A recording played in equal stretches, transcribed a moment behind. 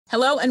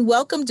Hello and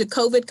welcome to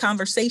COVID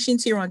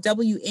Conversations here on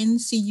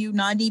WNCU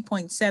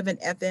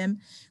 90.7 FM,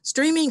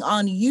 streaming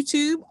on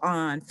YouTube,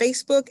 on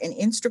Facebook and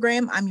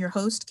Instagram. I'm your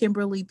host,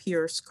 Kimberley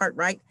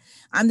Cartwright.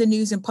 I'm the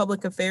News and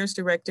Public Affairs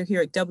Director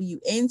here at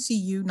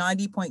WNCU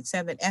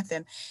 90.7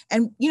 FM.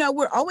 And,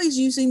 we're always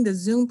using the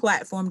Zoom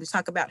platform to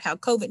talk about how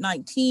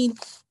COVID-19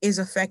 is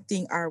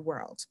affecting our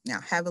world. Now,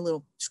 I have a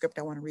little script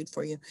I want to read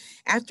for you.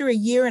 After a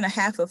year and a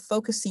half of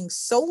focusing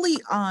solely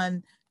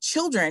on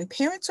children,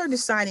 parents are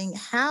deciding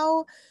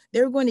how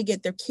they're going to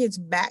get their kids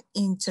back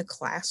into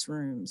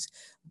classrooms.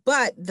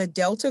 But the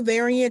Delta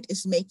variant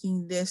is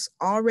making this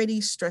already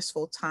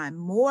stressful time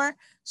more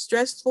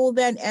stressful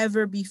than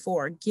ever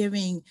before,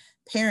 giving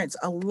parents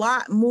a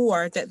lot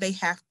more that they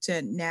have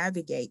to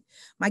navigate.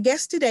 My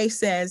guest today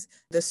says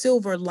the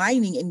silver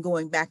lining in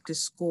going back to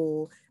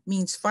school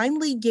means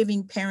finally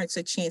giving parents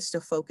a chance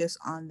to focus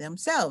on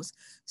themselves,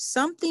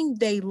 something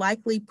they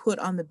likely put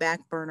on the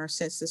back burner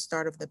since the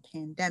start of the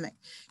pandemic.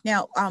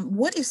 Now,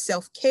 what is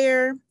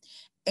self-care?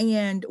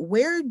 And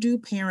where do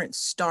parents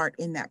start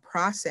in that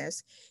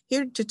process?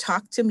 Here to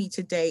talk to me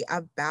today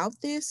about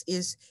this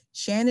is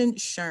Shannon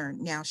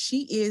Shern. Now,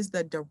 she is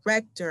the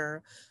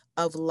Director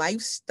of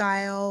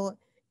Lifestyle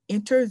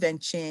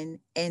Intervention,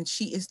 and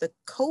she is the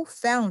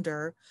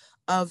co-founder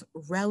of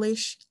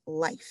Relish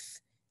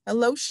Life.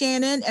 Hello,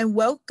 Shannon, and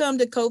welcome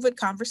to COVID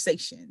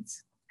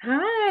Conversations.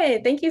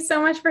 Hi, thank you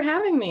so much for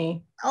having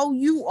me. Oh,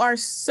 you are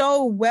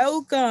so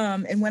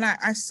welcome. And when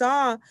I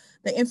saw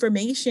the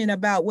information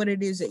about what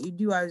it is that you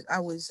do, I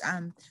was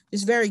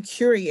just very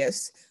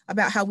curious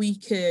about how we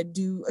could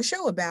do a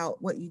show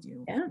about what you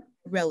do. Yeah.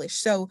 Relish.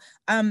 So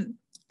I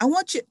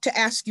want you to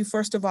ask you,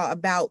 first of all,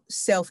 about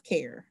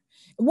self-care.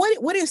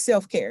 What is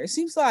self-care? It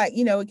seems like,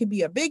 it could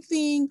be a big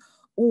thing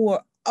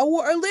or a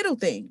little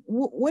thing.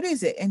 What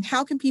is it? And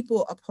how can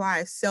people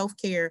apply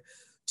self-care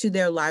to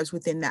their lives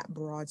within that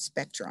broad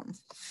spectrum?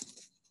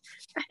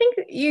 I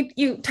think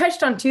you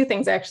touched on two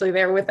things actually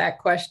there with that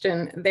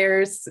question.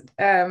 There's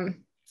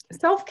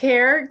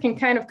self-care can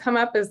kind of come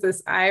up as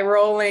this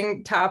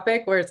eye-rolling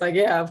topic where it's like,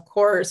 yeah, of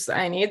course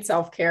I need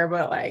self-care,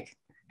 but like,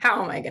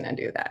 how am I going to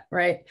do that?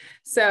 Right.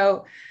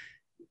 So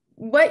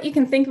what you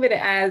can think of it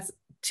as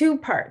two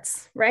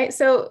parts, right?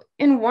 So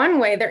in one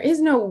way, there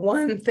is no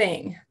one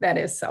thing that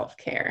is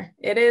self-care.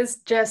 It is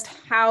just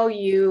how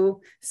you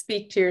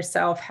speak to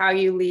yourself, how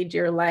you lead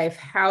your life,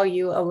 how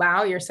you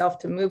allow yourself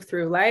to move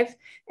through life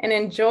and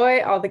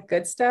enjoy all the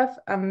good stuff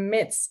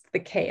amidst the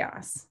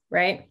chaos,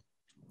 right?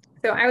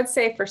 So I would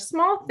say for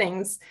small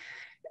things,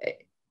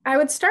 I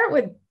would start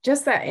with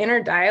just that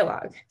inner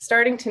dialogue,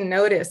 starting to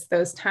notice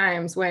those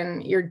times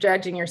when you're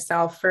judging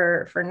yourself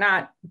for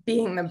not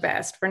being the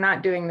best, for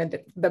not doing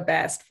the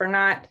best, for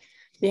not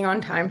being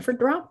on time for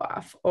drop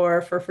off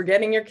or for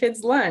forgetting your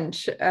kids'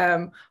 lunch.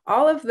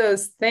 All of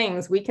those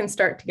things, we can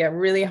start to get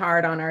really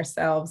hard on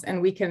ourselves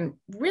and we can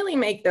really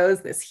make those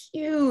this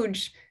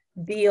huge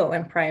deal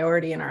and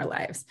priority in our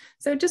lives.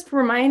 So just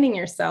reminding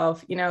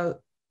yourself,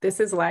 this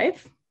is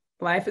life.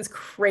 Life is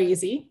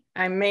crazy.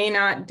 I may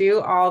not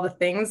do all the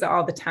things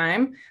all the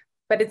time,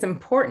 but it's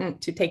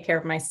important to take care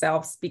of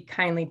myself, speak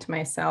kindly to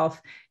myself,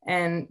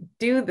 and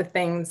do the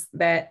things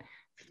that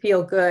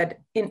feel good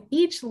in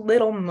each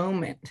little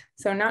moment.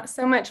 So not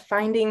so much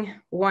finding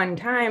one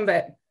time,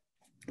 but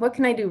what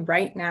can I do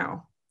right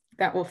now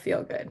that will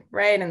feel good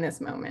right in this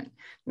moment?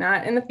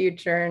 Not in the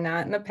future,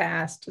 not in the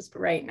past, just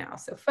right now.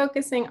 So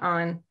focusing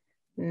on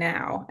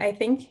now, I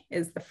think,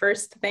 is the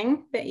first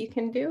thing that you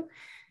can do.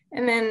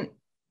 And then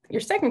your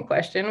second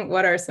question,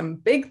 what are some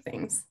big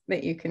things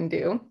that you can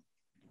do?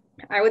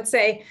 I would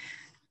say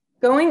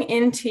going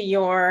into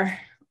your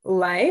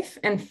life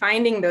and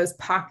finding those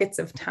pockets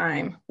of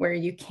time where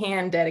you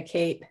can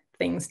dedicate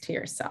things to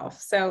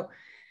yourself. So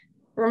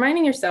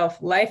reminding yourself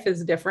life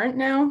is different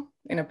now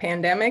in a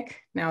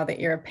pandemic, now that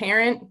you're a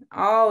parent,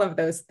 all of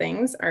those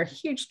things are a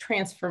huge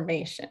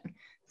transformation.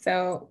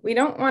 So we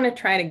don't want to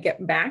try to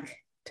get back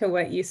to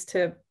what used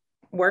to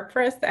work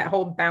for us, that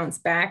whole bounce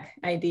back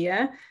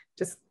idea.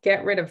 Just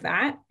get rid of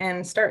that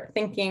and start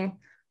thinking,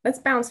 let's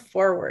bounce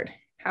forward.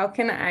 How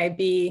can I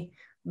be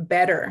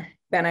better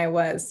than I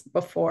was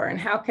before? And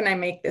how can I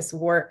make this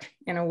work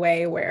in a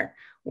way where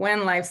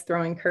when life's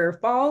throwing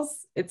curveballs,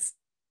 it's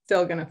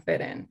still going to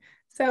fit in?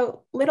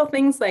 So little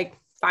things like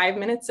 5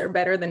 minutes are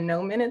better than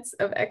no minutes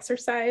of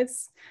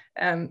exercise,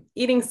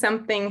 eating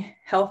something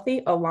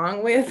healthy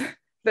along with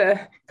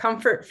the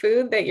comfort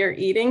food that you're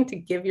eating to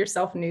give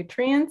yourself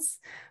nutrients.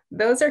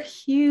 Those are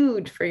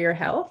huge for your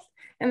health.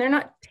 And they're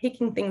not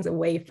taking things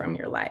away from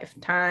your life,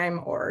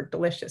 time or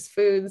delicious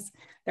foods.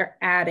 They're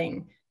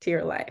adding to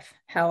your life,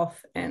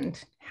 health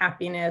and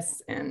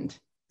happiness and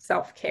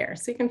self-care.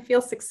 So you can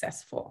feel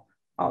successful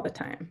all the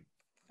time.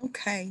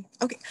 Okay.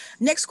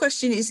 Next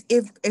question is,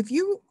 if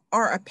you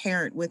are a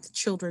parent with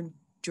children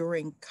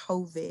during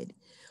COVID,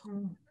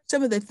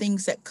 some of the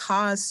things that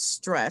cause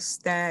stress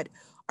that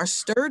are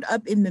stirred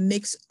up in the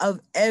mix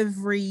of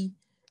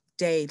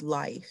everyday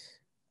life?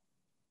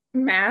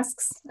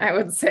 Masks, I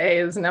would say,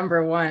 is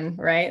number one,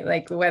 right?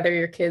 Like whether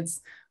your kids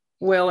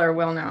will or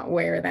will not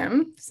wear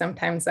them.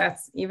 Sometimes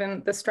that's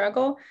even the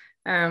struggle.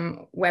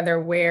 Whether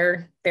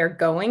where they're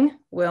going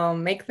will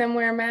make them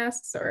wear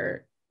masks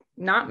or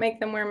not make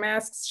them wear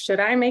masks. Should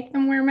I make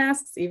them wear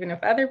masks, even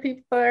if other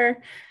people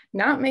are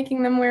not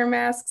making them wear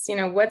masks? You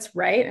know, what's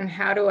right and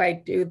how do I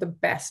do the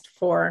best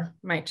for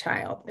my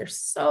child? There's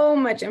so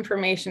much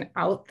information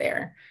out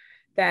there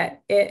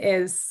that it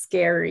is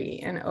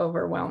scary and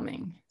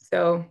overwhelming.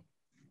 So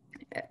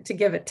to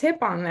give a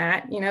tip on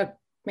that, you know,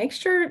 make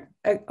sure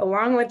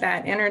along with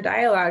that inner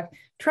dialogue,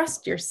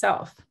 trust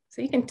yourself.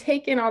 So you can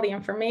take in all the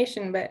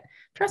information, but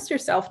trust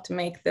yourself to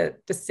make the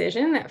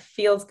decision that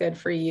feels good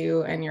for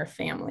you and your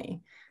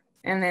family.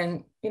 And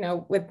then, you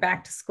know, with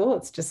back to school,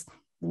 it's just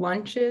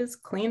lunches,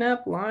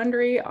 cleanup,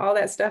 laundry, all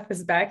that stuff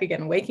is back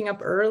again. Waking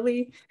up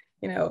early,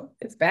 you know,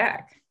 it's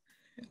back.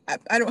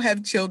 I don't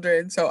have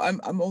children, so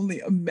I'm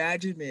only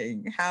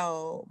imagining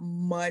how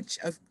much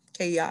of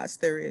chaos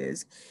there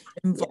is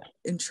involved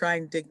in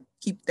trying to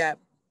keep that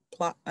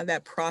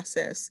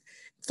process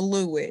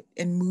fluid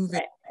and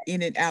moving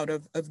in and out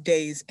of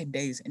days and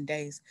days and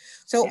days.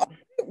 So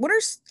what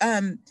is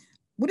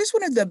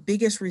one of the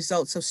biggest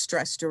results of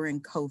stress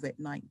during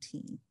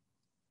COVID-19?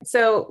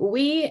 So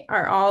we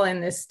are all in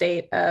this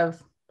state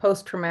of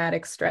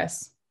post-traumatic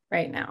stress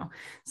right now.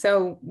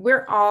 So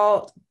we're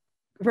all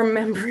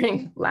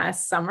remembering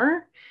last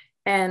summer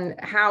and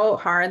how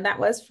hard that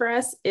was for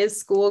us. Is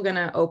school going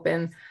to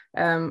open?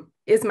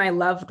 Is my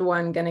loved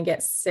one going to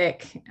get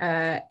sick?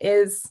 Well,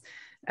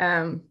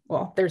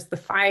 there's the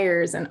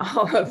fires and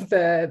all of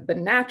the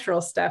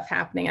natural stuff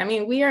happening. I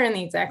mean, we are in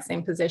the exact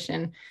same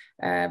position,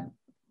 and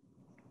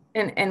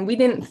we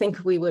didn't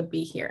think we would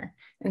be here.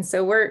 And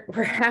so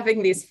we're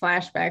having these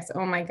flashbacks.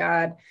 Oh my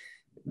God,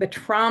 the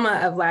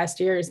trauma of last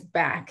year is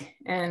back,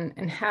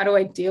 and how do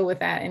I deal with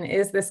that? And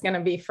is this going to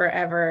be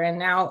forever? And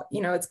now,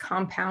 you know, it's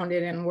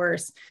compounded and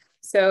worse.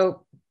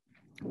 So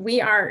we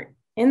are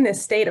in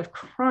this state of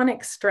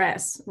chronic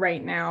stress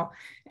right now,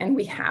 and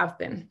we have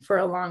been for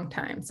a long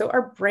time. So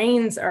our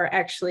brains are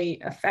actually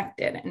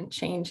affected and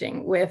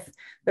changing with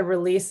the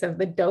release of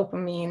the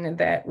dopamine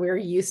that we're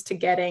used to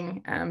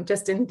getting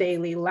just in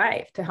daily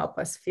life to help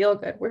us feel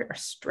good. We're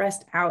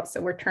stressed out,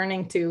 so we're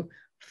turning to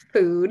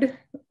food.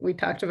 We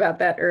talked about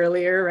that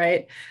earlier,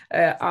 right?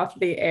 Off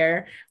the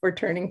air. We're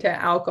turning to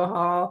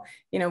alcohol.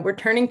 You know, we're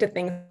turning to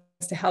things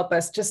to help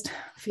us just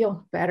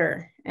feel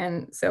better.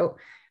 And so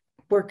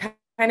we're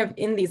kind of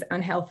in these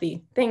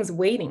unhealthy things,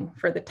 waiting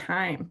for the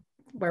time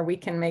where we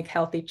can make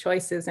healthy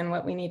choices. And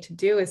what we need to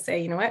do is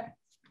say, you know what,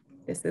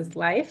 this is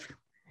life.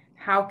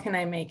 How can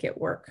I make it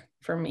work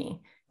for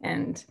me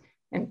and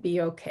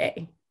be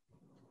okay?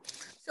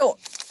 So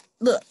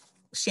look,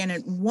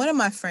 Shannon, one of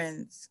my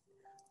friends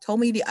told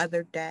me the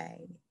other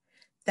day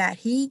that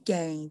he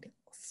gained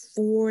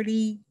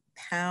 40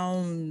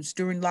 pounds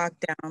during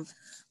lockdown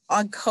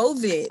on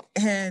COVID,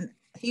 and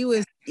he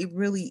was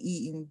really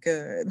eating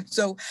good.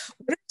 So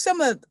what are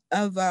some of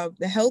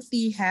the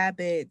healthy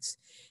habits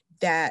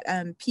that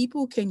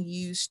people can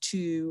use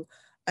to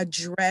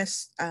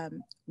address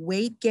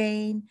weight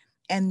gain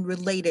and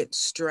related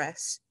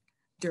stress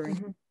during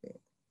COVID?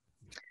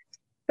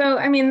 So,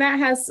 I mean, that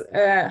has,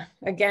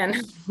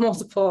 again,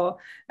 multiple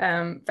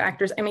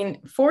factors. I mean,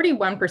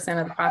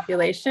 41% of the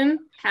population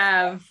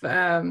have,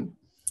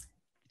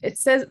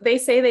 they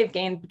say they've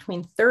gained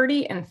between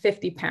 30 and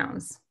 50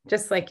 pounds,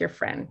 just like your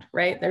friend,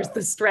 right? There's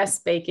the stress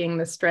baking,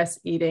 the stress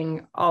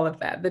eating, all of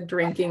that, the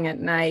drinking at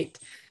night.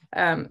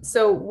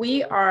 So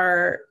we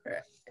are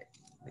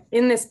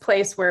in this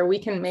place where we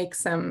can make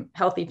some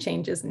healthy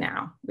changes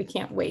now. We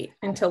can't wait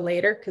until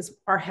later because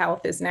our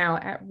health is now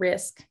at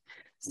risk.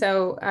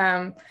 So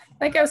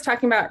like I was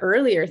talking about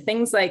earlier,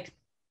 things like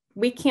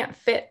we can't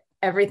fit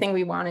everything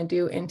we want to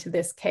do into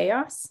this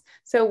chaos.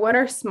 So what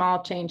are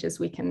small changes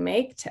we can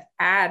make to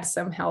add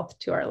some health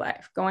to our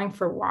life? Going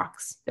for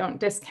walks. Don't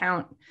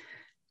discount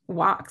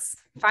walks.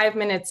 5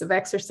 minutes of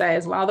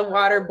exercise while the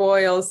water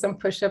boils, some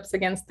push-ups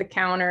against the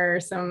counter,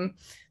 some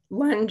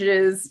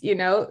lunges, you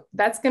know,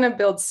 that's going to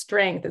build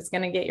strength. It's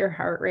going to get your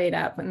heart rate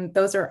up. And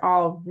those are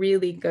all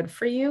really good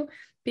for you.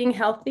 Being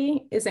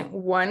healthy isn't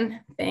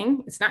one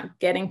thing. It's not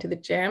getting to the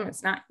gym.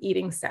 It's not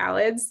eating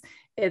salads.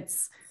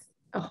 It's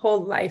a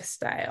whole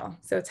lifestyle.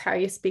 So it's how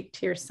you speak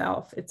to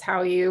yourself. It's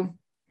how you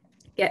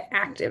get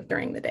active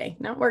during the day,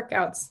 not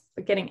workouts,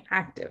 but getting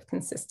active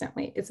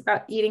consistently. It's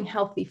about eating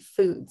healthy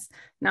foods,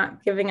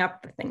 not giving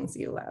up the things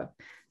you love.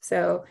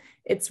 So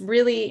it's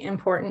really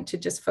important to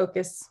just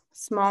focus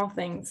small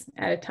things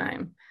at a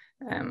time.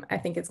 I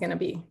think it's going to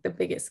be the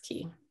biggest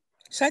key.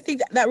 So I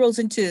think that rolls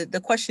into the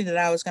question that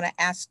I was going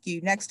to ask you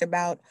next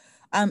about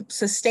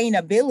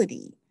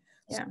sustainability.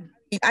 Yeah.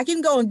 I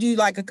can go and do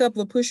like a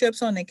couple of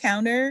push-ups on the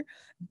counter,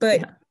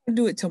 but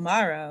do it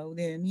tomorrow,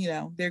 then, you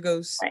know, there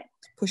goes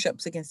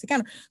push-ups against the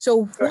counter.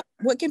 So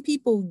what can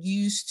people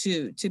use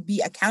to be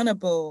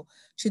accountable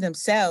to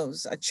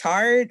themselves? A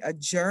chart, a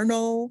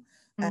journal,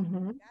 how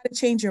to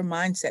change your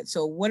mindset.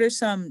 So what are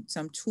some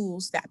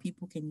tools that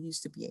people can use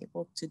to be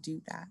able to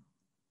do that?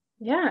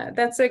 Yeah,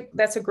 that's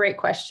a great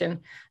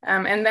question.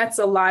 And that's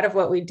a lot of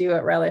what we do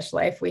at Relish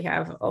Life. We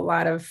have a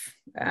lot of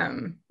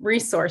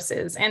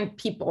resources and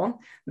people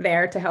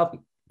there to help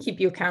keep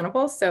you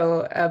accountable.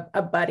 So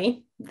a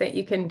buddy that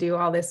you can do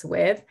all this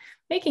with,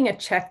 making a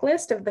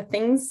checklist of the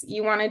things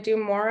you want to do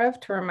more of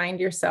to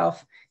remind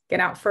yourself, get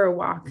out for a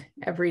walk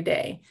every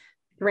day,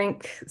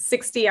 drink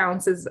 60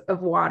 ounces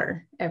of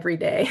water every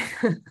day.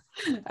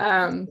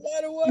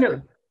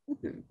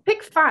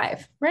 Pick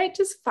 5, right?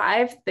 Just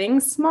 5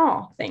 things,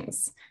 small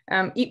things.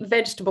 Eat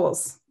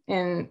vegetables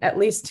in at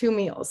least 2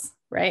 meals,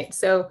 right?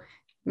 So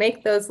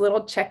make those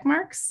little check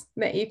marks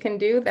that you can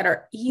do that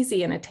are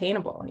easy and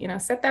attainable.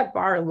 Set that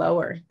bar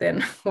lower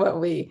than what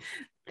we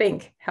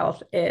think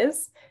health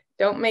is.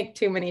 Don't make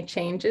too many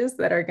changes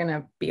that are going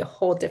to be a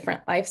whole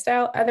different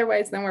lifestyle.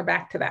 Otherwise, then we're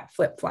back to that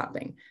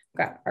flip-flopping. We've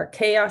got our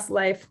chaos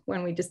life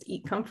when we just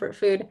eat comfort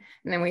food,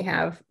 and then we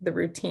have the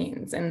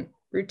routines. And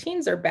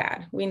routines are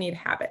bad. We need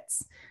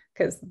habits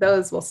because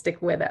those will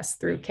stick with us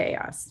through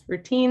chaos.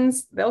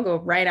 Routines, they'll go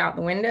right out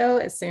the window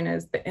as soon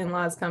as the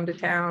in-laws come to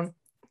town,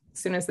 as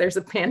soon as there's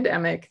a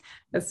pandemic,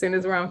 as soon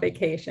as we're on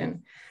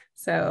vacation.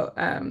 So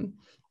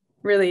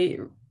really,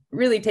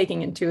 really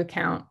taking into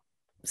account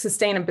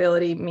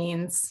sustainability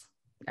means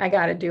I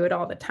got to do it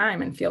all the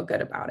time and feel good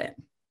about it.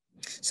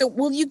 So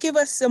will you give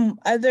us some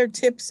other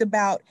tips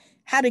about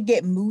how to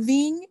get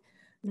moving?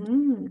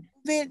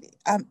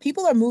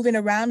 People are moving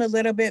around a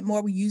little bit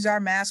more. We use our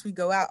masks. We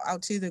go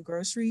out to the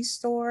grocery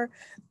store.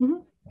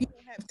 You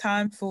don't have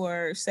time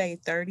for, say,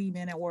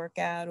 30-minute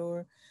workout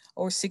or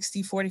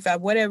 60, 45,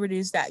 whatever it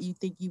is that you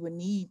think you would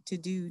need to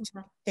do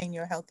to maintain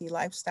your healthy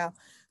lifestyle.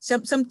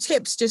 Some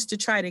tips just to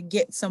try to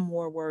get some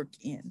more work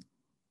in.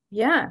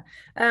 Yeah.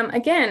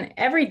 Again,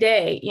 every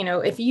day,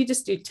 if you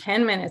just do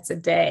 10 minutes a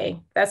day,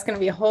 that's going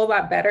to be a whole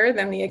lot better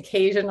than the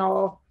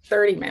occasional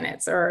 30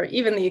 minutes or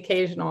even the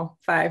occasional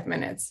 5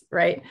 minutes,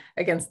 right,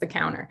 against the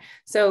counter.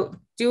 So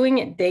doing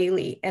it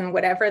daily, and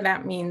whatever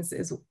that means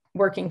is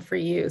working for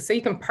you. So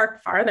you can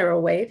park farther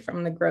away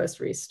from the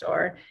grocery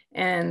store,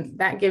 and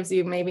that gives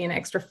you maybe an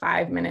extra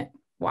 5-minute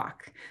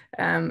walk,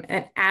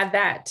 and add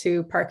that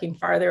to parking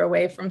farther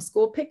away from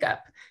school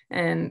pickup,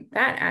 and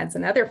that adds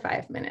another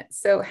 5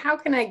 minutes. So how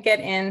can I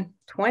get in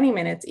 20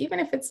 minutes, even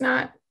if it's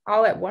not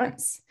all at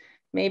once?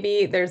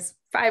 Maybe there's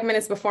 5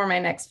 minutes before my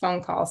next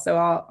phone call, so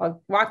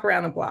I'll walk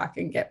around the block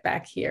and get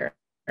back here,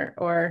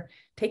 or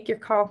take your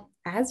call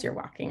as you're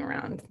walking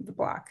around the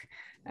block.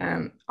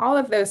 All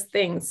of those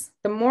things,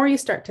 the more you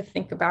start to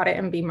think about it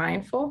and be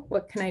mindful,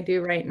 what can I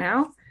do right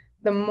now?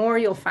 The more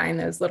you'll find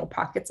those little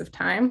pockets of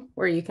time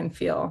where you can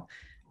feel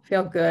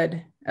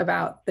good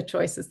about the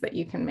choices that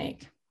you can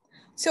make.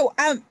 So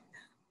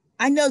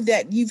I know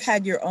that you've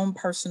had your own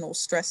personal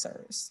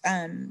stressors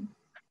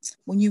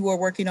when you were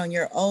working on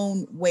your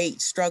own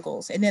weight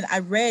struggles. And then I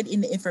read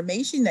in the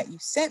information that you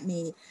sent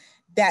me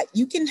that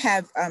you can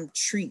have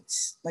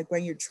treats, like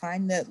when you're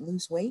trying to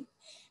lose weight.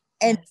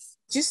 And yes,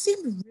 it just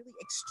seemed really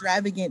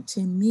extravagant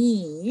to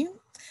me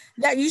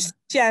that you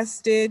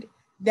suggested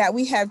that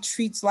we have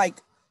treats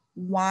like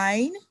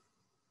wine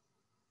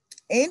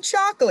and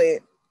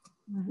chocolate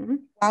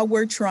while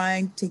we're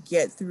trying to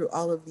get through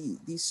all of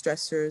these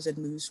stressors and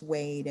lose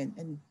weight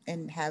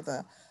and have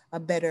a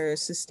better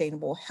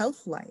sustainable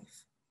health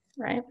life.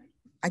 Right.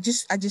 I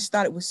just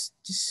thought it was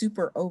just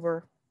super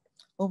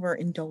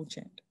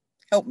overindulgent.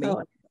 Help me.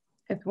 Oh,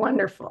 it's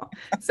wonderful.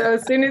 So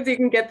as soon as you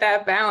can get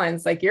that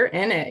balance, like you're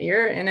in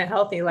a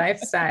healthy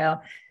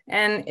lifestyle.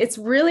 And it's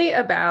really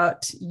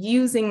about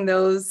using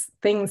those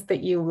things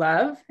that you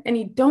love and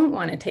you don't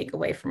want to take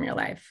away from your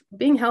life.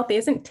 Being healthy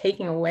isn't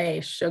taking away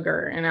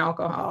sugar and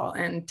alcohol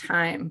and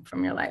time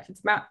from your life.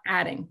 It's about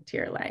adding to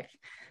your life.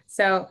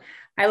 So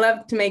I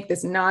love to make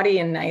this naughty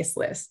and nice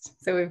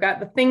list. So we've got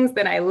the things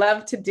that I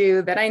love to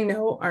do that I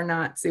know are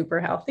not super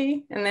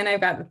healthy. And then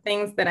I've got the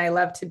things that I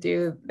love to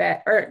do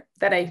that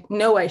I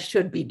know I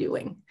should be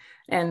doing.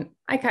 And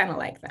I kind of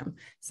like them.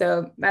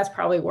 So that's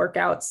probably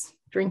workouts,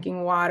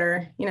 drinking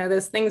water,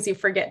 those things you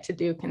forget to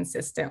do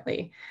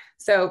consistently.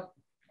 So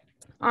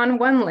on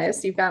one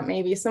list, you've got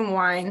maybe some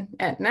wine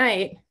at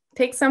night.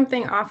 Take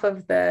something off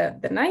of the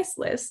nice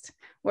list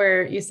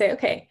where you say,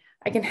 okay,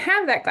 I can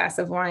have that glass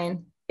of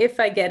wine if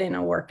I get in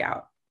a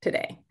workout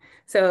today.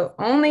 So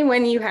only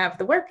when you have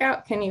the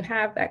workout can you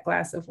have that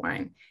glass of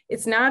wine.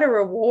 It's not a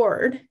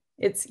reward.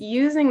 It's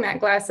using that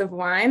glass of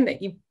wine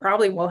that you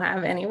probably will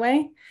have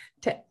anyway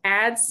to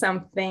add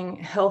something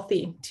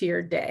healthy to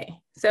your day.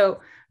 So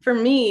for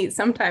me,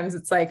 sometimes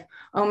it's like,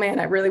 oh man,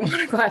 I really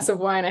want a glass of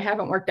wine. I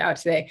haven't worked out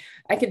today.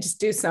 I could just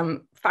do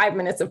some 5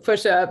 minutes of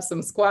push-ups,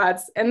 some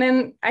squats, and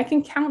then I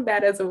can count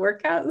that as a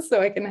workout so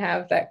I can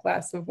have that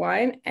glass of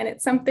wine. And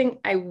it's something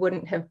I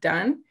wouldn't have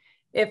done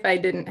if I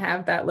didn't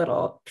have that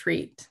little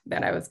treat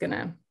that I was going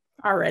to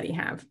already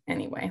have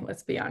anyway,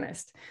 let's be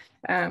honest.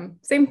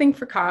 Same thing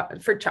for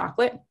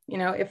chocolate.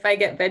 If I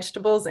get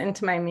vegetables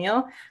into my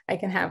meal, I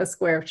can have a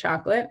square of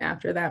chocolate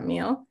after that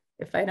meal.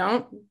 If I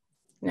don't,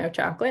 no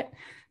chocolate.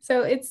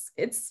 So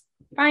it's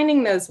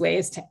finding those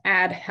ways to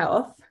add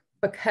health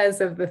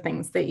because of the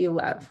things that you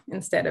love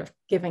instead of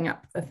giving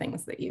up the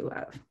things that you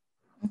love.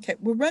 Okay,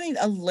 we're running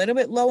a little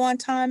bit low on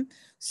time.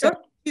 So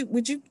Sure.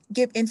 would you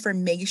give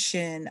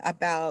information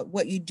about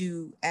what you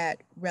do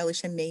at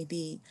Relish and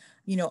maybe,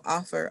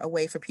 offer a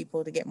way for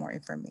people to get more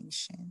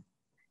information?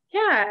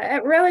 Yeah,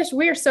 at Relish,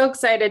 we are so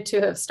excited to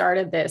have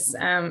started this.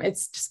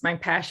 It's just my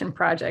passion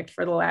project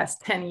for the last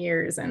 10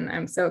 years, and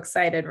I'm so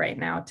excited right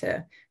now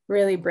to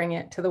really bring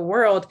it to the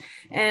world.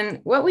 And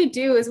what we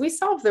do is we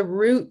solve the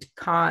root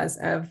cause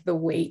of the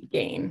weight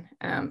gain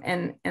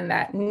and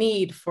that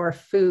need for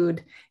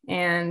food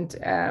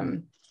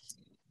and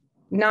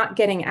not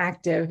getting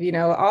active,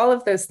 all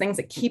of those things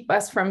that keep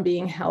us from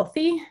being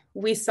healthy.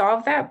 We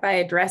solve that by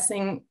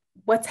addressing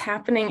what's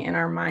happening in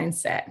our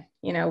mindset.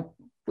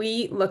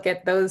 We look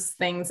at those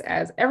things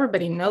as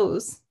everybody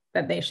knows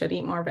that they should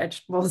eat more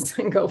vegetables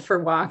and go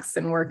for walks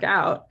and work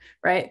out,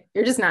 right?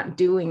 You're just not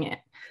doing it.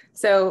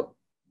 So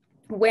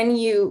when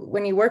you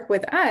work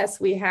with us,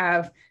 we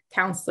have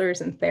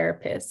counselors and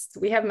therapists.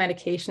 We have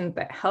medications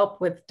that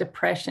help with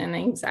depression,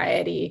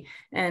 anxiety,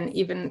 and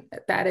even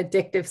that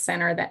addictive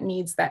center that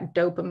needs that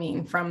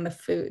dopamine from the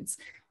foods.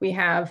 We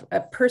have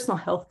a personal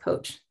health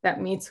coach that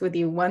meets with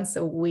you once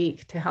a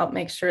week to help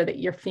make sure that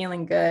you're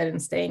feeling good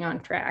and staying on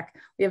track.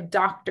 We have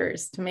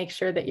doctors to make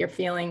sure that you're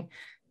feeling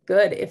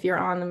good if you're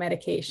on the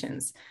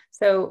medications.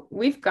 So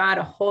we've got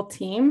a whole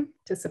team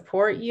to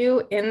support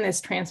you in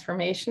this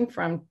transformation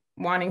from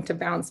wanting to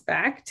bounce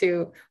back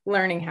to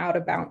learning how to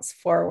bounce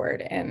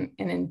forward and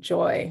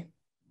enjoy,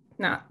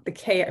 not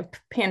the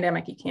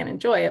pandemic, you can't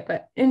enjoy it,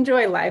 but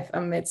enjoy life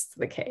amidst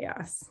the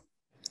chaos.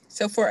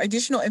 So for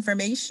additional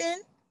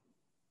information?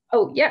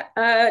 Oh yeah,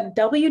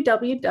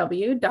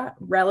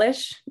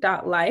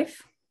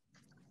 www.relish.life.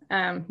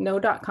 No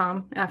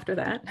 .com after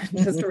that,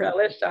 just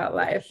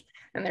relish.life.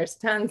 And there's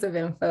tons of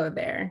info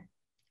there.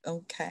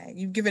 Okay,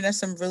 you've given us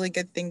some really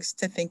good things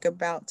to think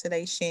about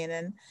today,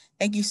 Shannon.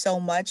 Thank you so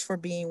much for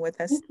being with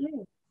us. Thank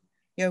you.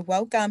 You're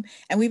welcome.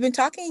 And we've been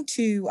talking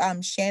to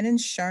Shannon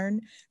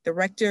Shern,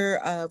 Director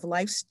of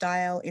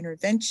Lifestyle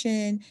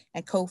Intervention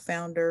and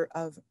co-founder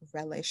of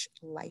Relish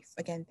Life.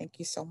 Again, thank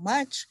you so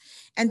much.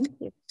 And thank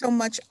you so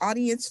much,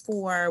 audience,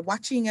 for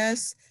watching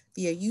us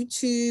via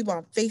YouTube,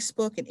 on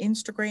Facebook and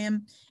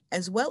Instagram,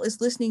 as well as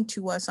listening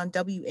to us on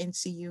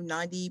WNCU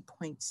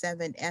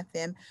 90.7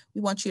 FM.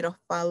 We want you to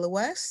follow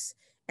us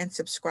and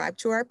subscribe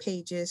to our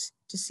pages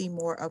to see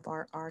more of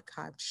our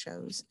archived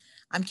shows.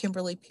 I'm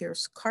Kimberley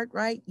Pierce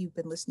Cartwright. You've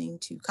been listening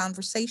to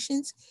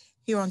Conversations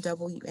here on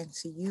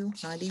WNCU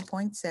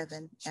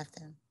 90.7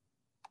 FM.